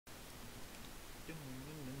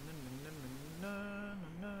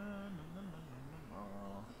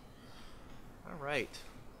Alright,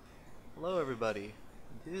 hello everybody.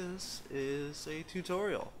 This is a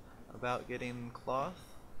tutorial about getting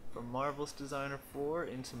cloth from Marvelous Designer 4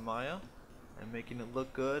 into Maya and making it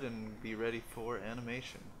look good and be ready for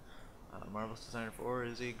animation. Marvelous Designer 4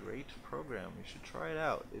 is a great program. You should try it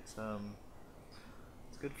out. It's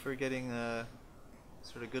good for getting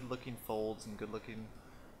sort of good looking folds and good looking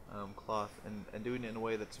cloth and doing it in a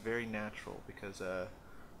way that's very natural, because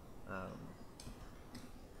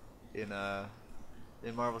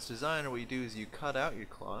in Marvelous Designer, what you do is you cut out your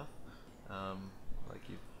cloth, like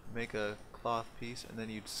you make a cloth piece and then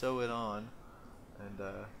you'd sew it on, and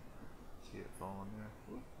see it fall on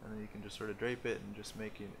there, and then you can just sort of drape it and just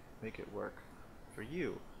make it work for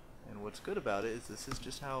you. And what's good about it is this is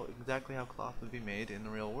just exactly how cloth would be made in the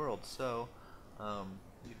real world. So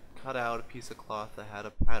you'd cut out a piece of cloth that had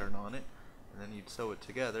a pattern on it, and then you'd sew it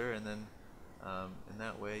together, and then in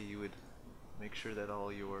that way you would make sure that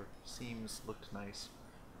all your seams looked nice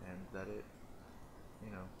and that it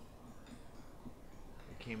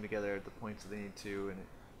came together at the points that they need to, and it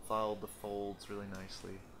followed the folds really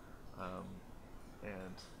nicely.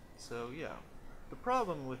 And so yeah, the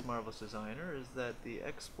problem with Marvelous Designer is that the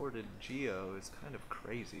exported geo is kind of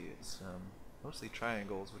crazy. It's mostly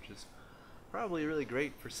triangles, which is probably really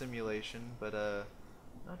great for simulation, but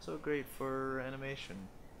not so great for animation.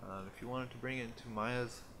 If you wanted to bring it into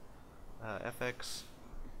Maya's FX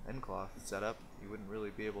endcloth setup, you wouldn't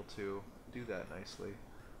really be able to do that nicely.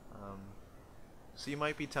 So you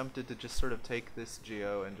might be tempted to just sort of take this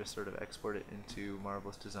geo and just sort of export it into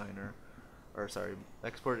Marvelous Designer, or sorry,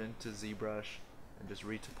 export it into Zbrush and just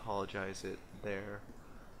retopologize it there,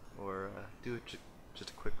 or do it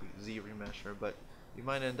just a quick Z remesher, but you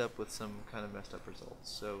might end up with some kind of messed up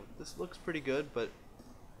results. So this looks pretty good, but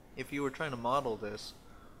if you were trying to model this,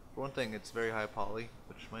 for one thing, it's very high poly,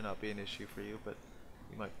 which might not be an issue for you, but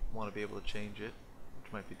you might want to be able to change it,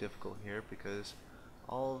 which might be difficult here because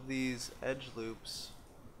all of these edge loops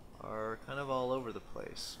are kind of all over the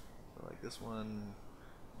place. So like this one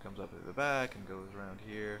comes up at the back and goes around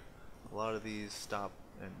here. A lot of these stop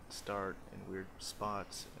and start in weird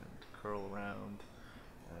spots and curl around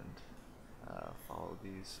and follow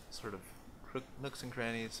these sort of nooks and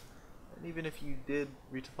crannies. And even if you did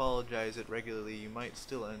retopologize it regularly, you might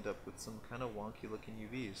still end up with some kind of wonky looking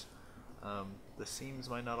UVs. The seams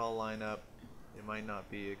might not all line up. It might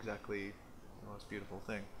not be exactly the most beautiful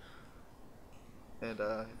thing. And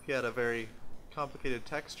if you had a very complicated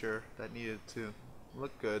texture that needed to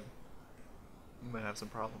look good, you might have some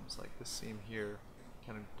problems. Like this seam here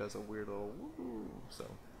kind of does a weird little woo, so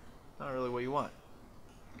not really what you want.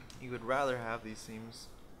 You would rather have these seams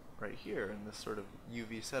right here in this sort of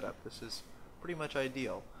UV setup. This is pretty much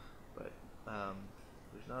ideal, but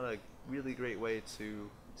there's not a really great way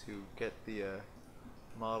to get the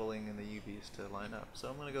modeling and the UVs to line up. So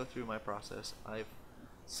I'm going to go through my process. I've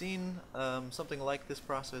seen something like this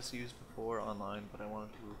process used before online, but I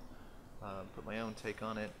wanted to put my own take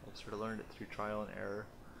on it. I sort of learned it through trial and error.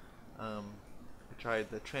 I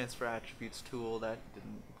tried the transfer attributes tool. That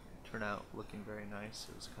didn't turn out looking very nice.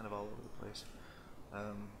 It was kind of all over the place.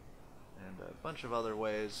 And a bunch of other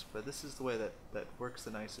ways, but this is the way that works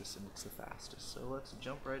the nicest and it's the fastest. So let's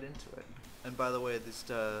jump right into it. And by the way,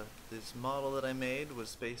 this model that I made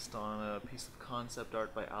was based on a piece of concept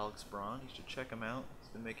art by Alex Braun. You should check him out. He's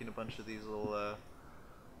been making a bunch of these little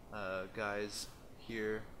guys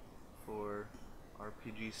here for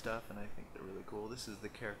RPG stuff, and I think they're really cool. This is the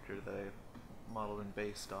character that I modeled and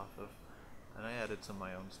based off of, and I added some of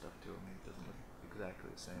my own stuff to him. It doesn't look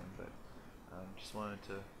exactly the same, but just wanted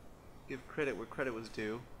to give credit where credit was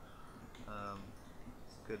due.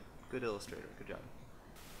 Good illustrator, good job.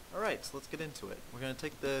 Alright, so let's get into it. We're going to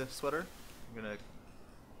take the sweater, we're going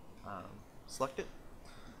to select it,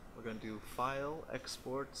 we're going to do File,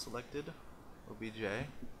 Export, Selected Obj,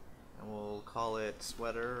 and we'll call it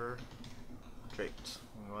Sweater Draped.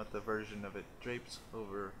 We want the version of it draped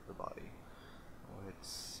over the body. We'll hit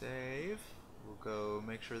Save. We'll go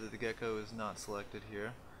make sure that the gecko is not selected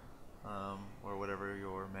here, or whatever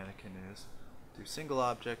your mannequin is. Do single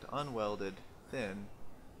object, unwelded, thin,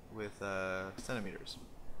 with centimeters.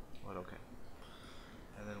 What? Okay.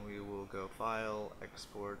 And then we will go File,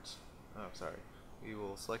 Export. Oh, sorry. We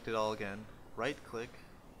will select it all again. Right click,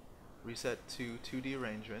 reset to 2D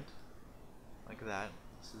arrangement, like that.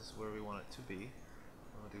 This is where we want it to be.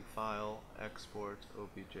 We'll do File, Export,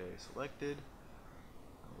 OBJ selected.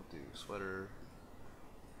 We'll do sweater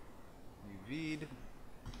UV'd.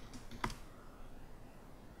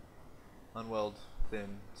 Unweld,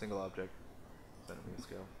 thin, single object, centimeter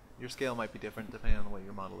scale. Your scale might be different depending on what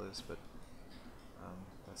your model is, but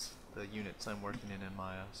that's the units I'm working in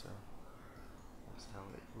Maya, so That's how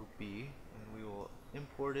it will be, and we will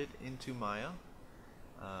import it into Maya.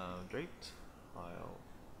 Draped, file,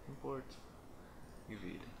 import,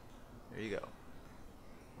 UV'd. There you go.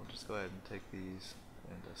 We'll just go ahead and take these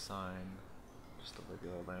and assign just a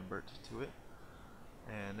regular Lambert to it.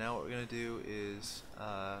 And now what we're going to do is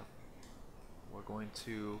we're going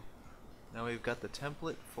to, now we've got the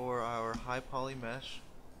template for our high poly mesh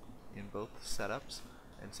in both setups,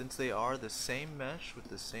 and since they are the same mesh with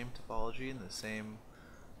the same topology and the same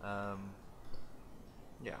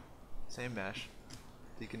same mesh,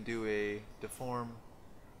 you can do a deform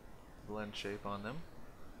blend shape on them.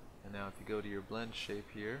 And now if you go to your blend shape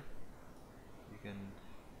here, you can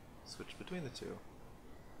switch between the two.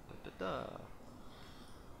 Da, da, da.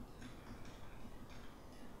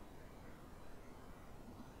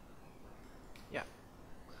 Yeah,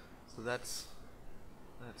 so that's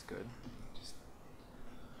good. Just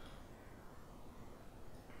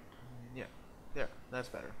yeah, there, that's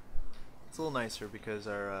better. It's a little nicer because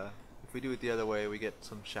our if we do it the other way, we get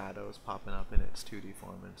some shadows popping up in its 2D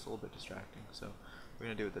form, and it's a little bit distracting. So we're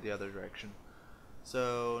gonna do it the other direction.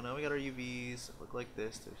 So now we got our UVs that look like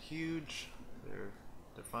this. They're huge. They're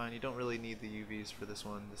fine. You don't really need the UVs for this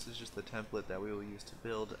one. This is just the template that we will use to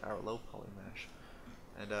build our low poly mesh.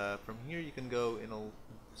 And from here you can go in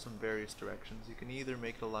some various directions. You can either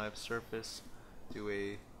make it a live surface, do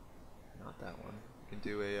a, not that one, you can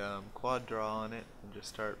do a quad draw on it and just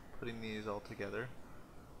start putting these all together.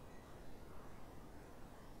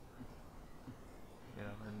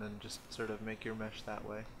 And then just sort of make your mesh that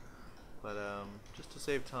way. But just to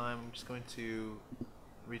save time, I'm just going to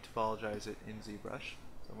retopologize it in Zbrush.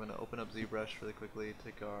 So I'm going to open up Zbrush really quickly,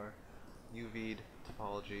 take our UV'd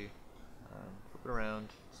topology, flip it around,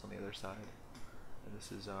 it's on the other side, and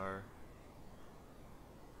this is our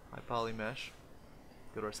high poly mesh.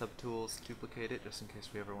 Go to our subtools, duplicate it just in case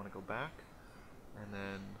we ever want to go back, and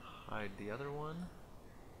then hide the other one,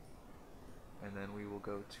 and then we will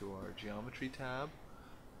go to our geometry tab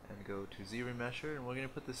and go to Z-remesher, and we're going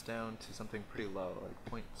to put this down to something pretty low,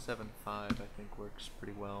 like 0.75 I think works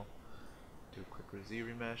pretty well. Do a quick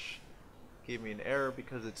Z-remesh. Gave me an error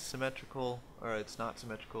because it's symmetrical, or it's not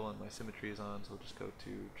symmetrical and my symmetry is on, so we'll just go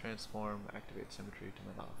to transform, activate symmetry, turn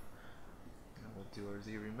it off. And we'll do our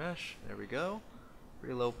Z-remesh, there we go.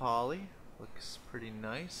 Pretty low poly, looks pretty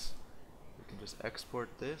nice. We can just export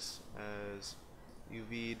this as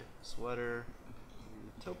UV'd sweater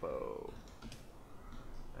topo.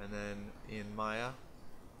 And then in Maya,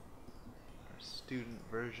 our student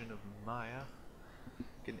version of Maya, you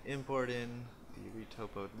can import in the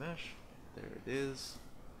retopoed mesh. There it is.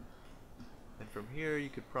 And from here you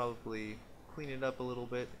could probably clean it up a little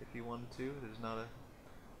bit if you wanted to. There's not a,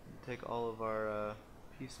 take all of our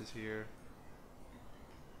pieces here,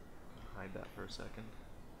 hide that for a second.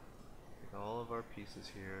 Take all of our pieces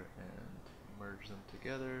here and merge them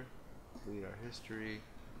together, delete our history.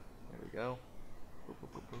 There we go. Boop,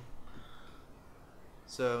 boop, boop, boop.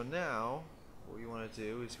 So now what you want to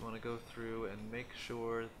do is you want to go through and make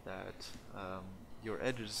sure that your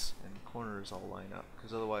edges and corners all line up,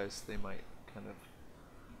 because otherwise they might kind of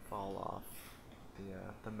fall off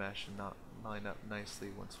the mesh and not line up nicely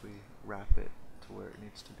once we wrap it to where it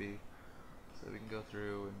needs to be. So we can go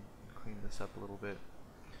through and clean this up a little bit.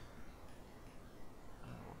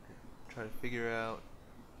 We'll try to figure out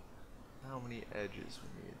how many edges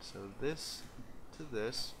we need. So this to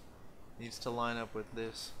this needs to line up with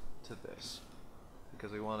this to this,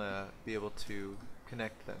 because we want to be able to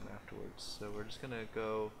connect them afterwards. So we're just going to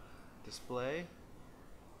go display,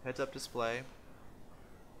 heads up display,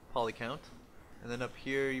 poly count, and then up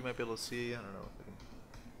here you might be able to see, I don't know if I can,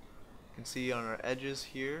 you can see on our edges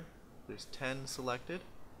here there's 10 selected,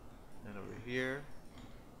 and over here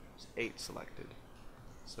there's 8 selected.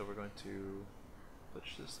 So we're going to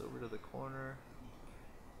push this over to the corner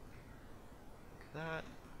like that,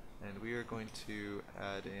 and we are going to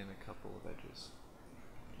add in a couple of edges,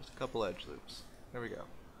 just a couple edge loops. There we go.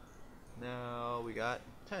 Now we got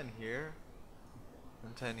 10 here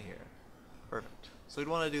and 10 here. Perfect. So we'd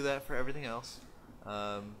want to do that for everything else.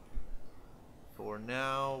 For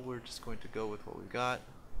now, we're just going to go with what we've got.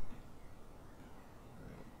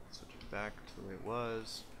 Switch it back to the way it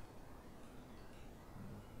was.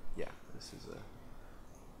 Yeah, this is a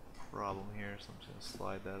problem here, so I'm just going to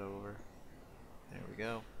slide that over. There we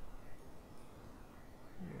go.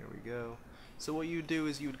 There we go. So what you do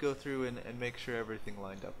is you would go through and make sure everything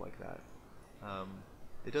lined up like that.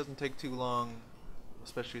 It doesn't take too long,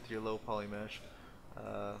 especially with your low poly mesh.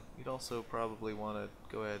 You'd also probably want to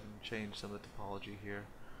go ahead and change some of the topology here.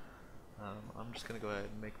 I'm just going to go ahead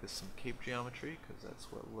and make this some cape geometry, because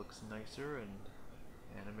that's what looks nicer and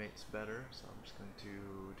animates better, so I'm just going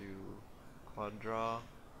to do quad draw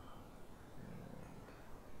and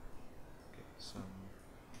get some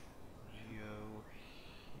geo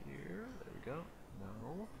here. There we go.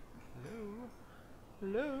 No. Hello.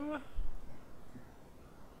 Hello.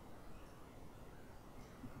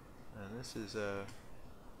 And this is a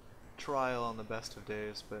trial on the best of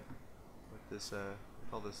days, but with this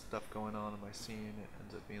with all this stuff going on in my scene, it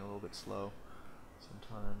ends up being a little bit slow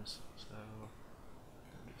sometimes. So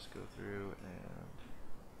I'll just go through and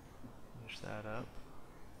finish that up.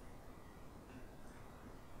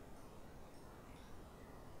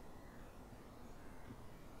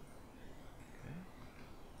 Okay,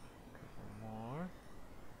 a couple more.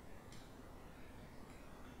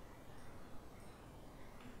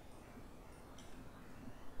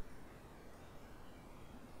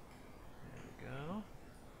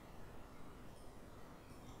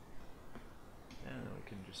 And then we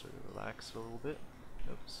can just sort of relax a little bit.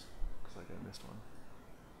 Oops, looks like I missed one.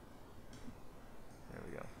 There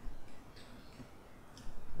we go.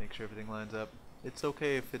 Make sure everything lines up. It's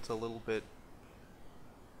okay if it's a little bit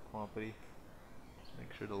wompy. Just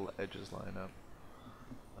make sure the edges line up.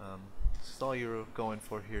 So all you're going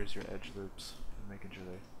for here is your edge loops, and making sure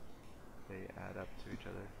they add up to each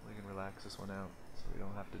other. We can relax this one out so we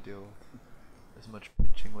don't have to deal with as much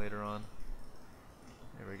pinching later on.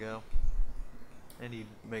 There we go. And you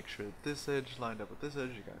make sure that this edge lined up with this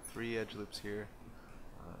edge. You got 3 edge loops here.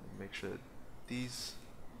 Make sure that these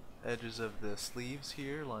edges of the sleeves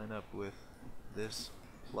here line up with this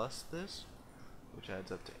plus this, which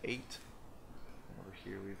adds up to 8. And over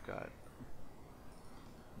here we've got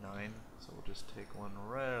 9, so we'll just take one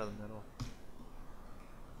right out of the middle.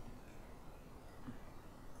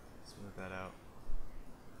 Smooth that out.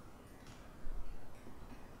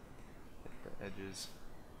 Hit the edges.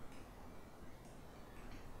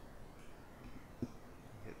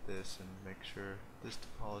 Hit this and make sure this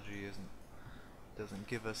topology doesn't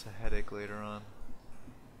give us a headache later on.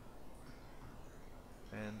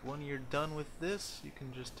 And when you're done with this, you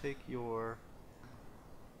can just take your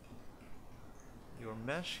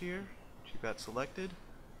mesh here, which you've got selected,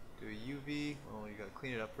 do a UV, well you gotta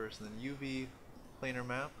clean it up first, and then UV planar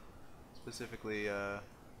map, specifically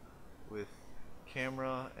with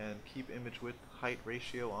camera, and keep image width height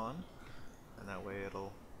ratio on, and that way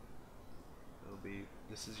it'll be,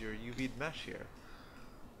 this is your UV'd mesh here.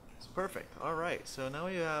 It's perfect. Alright, so now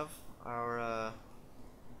we have our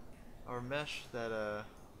mesh that,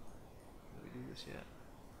 did we do this yet?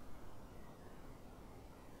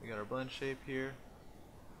 We got our blend shape here,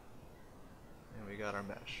 and we got our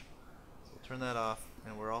mesh. So we'll turn that off,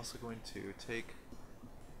 and we're also going to take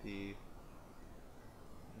the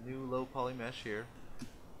new low poly mesh here,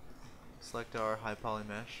 select our high poly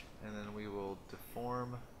mesh, and then we will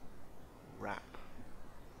deform wrap.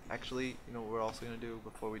 Actually, you know what we're also going to do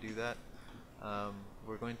before we do that?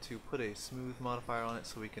 We're going to put a smooth modifier on it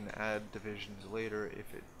so we can add divisions later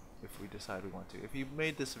if we decide we want to. If you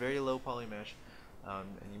made this very low poly mesh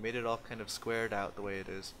and you made it all kind of squared out the way it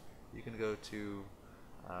is, you can go to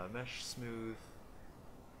mesh smooth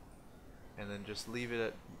and then just leave it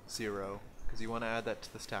at 0 because you want to add that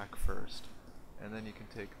to the stack first. And then you can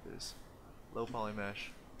take this low poly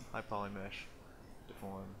mesh, high poly mesh,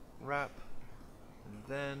 deform wrap, and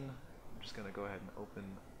then I'm just going to go ahead and open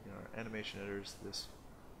our animation editors, this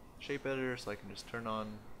shape editor, so I can just turn on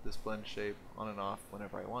this blend shape on and off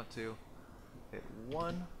whenever I want to. Hit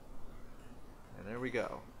 1, and there we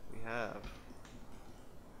go. We have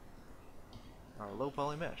our low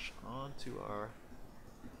poly mesh onto our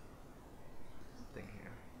thing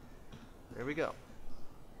here. There we go.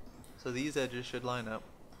 So these edges should line up.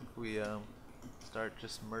 If we start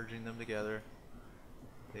just merging them together,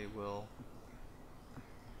 they will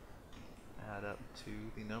add up to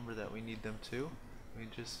the number that we need them to.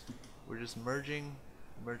 We're just merging,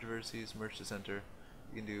 merge vertices, merge to center.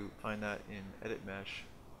 You can find that in edit mesh,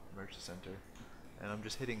 merge to center, and I'm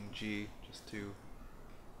just hitting G just to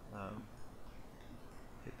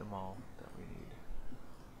hit them all that we need.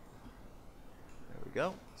 There we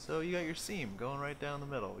go. So you got your seam going right down the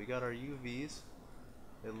middle. We got our UVs.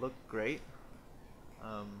 They look great.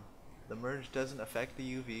 The merge doesn't affect the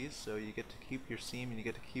UVs, so you get to keep your seam and you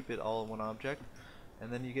get to keep it all in one object,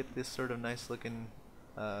 and then you get this sort of nice looking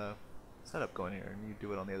setup going here, and you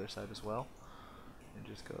do it on the other side as well. And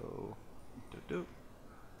just go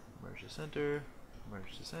merge to center,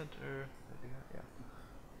 merge to center, yeah,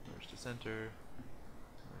 merge to center,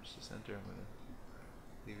 merge to center. I'm going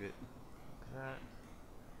to leave it like that.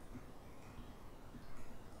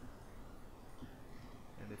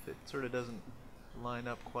 And if it sort of doesn't line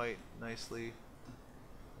up quite nicely,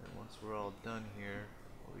 and once we're all done here,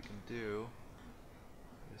 what we can do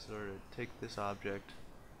is sort of take this object,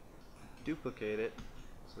 duplicate it,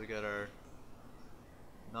 so we got our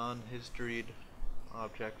non-historied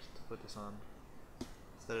object to put this on,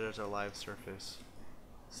 set it as our live surface,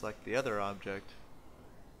 select the other object,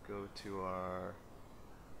 go to our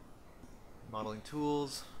modeling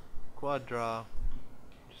tools, quad draw,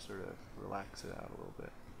 just sort of relax it out a little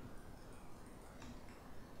bit.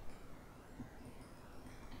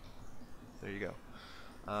 There you go.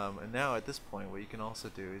 And now at this point, what you can also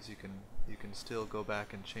do is you can still go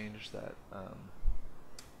back and change that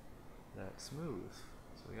that smooth.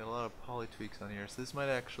 So we got a lot of poly tweaks on here. So this might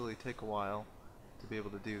actually take a while to be able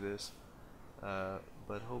to do this,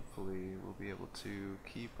 but hopefully we'll be able to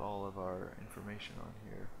keep all of our information on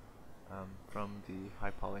here from the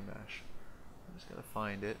high poly mesh. I'm just gonna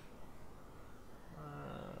find it.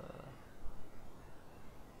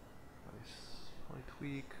 Poly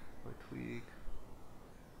tweak,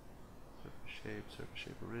 surface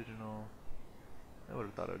shape original. I would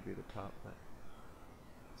have thought it would be the top, but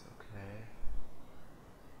it's okay.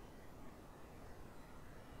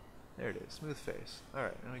 There it is, smooth face.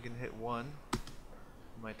 Alright, and we can hit 1. It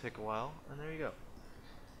might take a while, and there you go.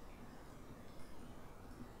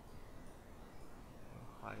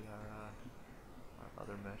 We'll hide our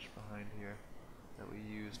other mesh behind here that we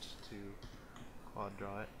used to quad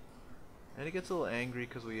draw it. And it gets a little angry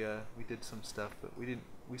because we did some stuff, but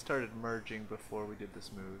we started merging before we did the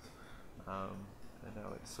smooth, and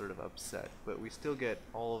now it's sort of upset. But we still get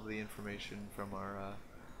all of the information from our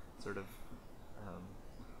sort of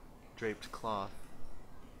draped cloth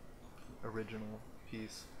original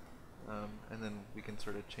piece, and then we can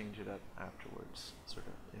sort of change it up afterwards, sort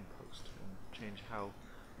of in post, and change how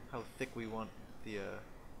thick we want the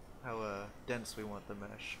how dense we want the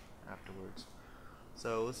mesh afterwards.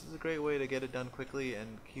 So this is a great way to get it done quickly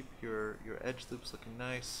and keep your edge loops looking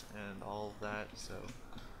nice and all of that. So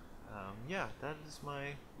yeah, that's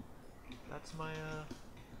my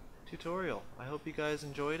tutorial. I hope you guys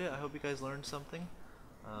enjoyed it. I hope you guys learned something.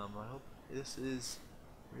 I hope this is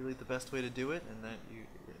really the best way to do it, and that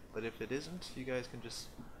but if it isn't, you guys can just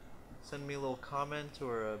send me a little comment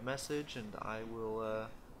or a message, and I will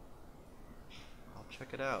I'll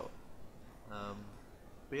check it out.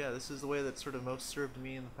 But yeah, this is the way that sort of most served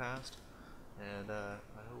me in the past, and I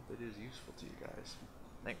hope it is useful to you guys.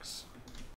 Thanks.